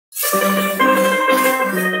The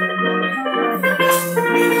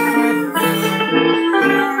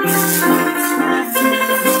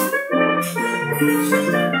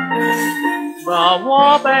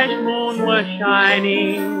Wabash moon was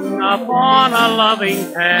shining upon a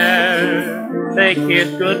loving pair. They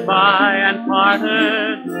kissed goodbye and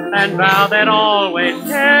parted and vowed they'd always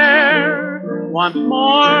care. Once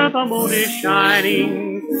more the moon is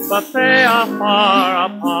shining, but they are far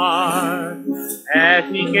apart. As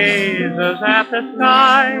he gazes at the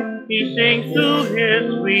sky, he sings to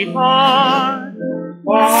his sweetheart.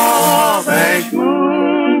 Wabash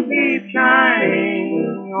moon, keep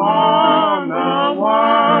shining on the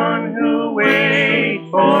one who waits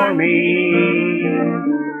for me.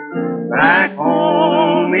 Back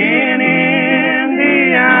home in Indiana,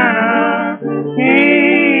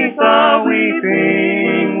 neath the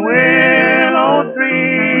weeping willow tree.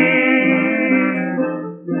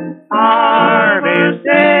 Harvest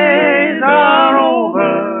days are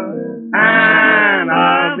over, and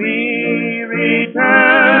I'll be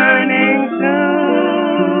returning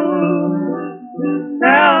soon. Tell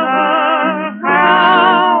her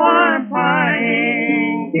how I'm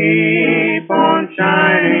pining, keep on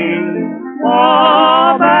shining,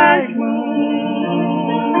 Wabash moon.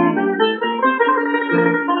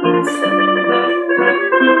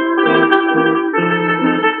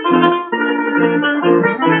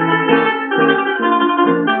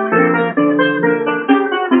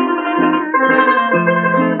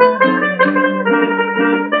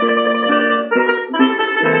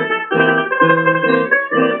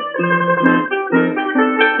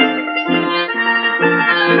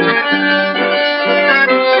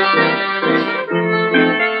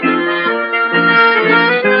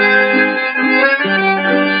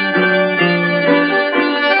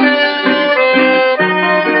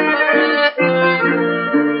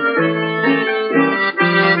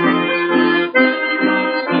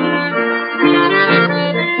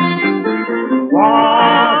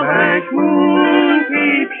 Wabash moon,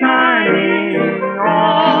 keep shining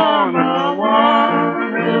on the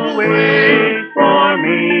one who waits for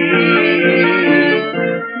me.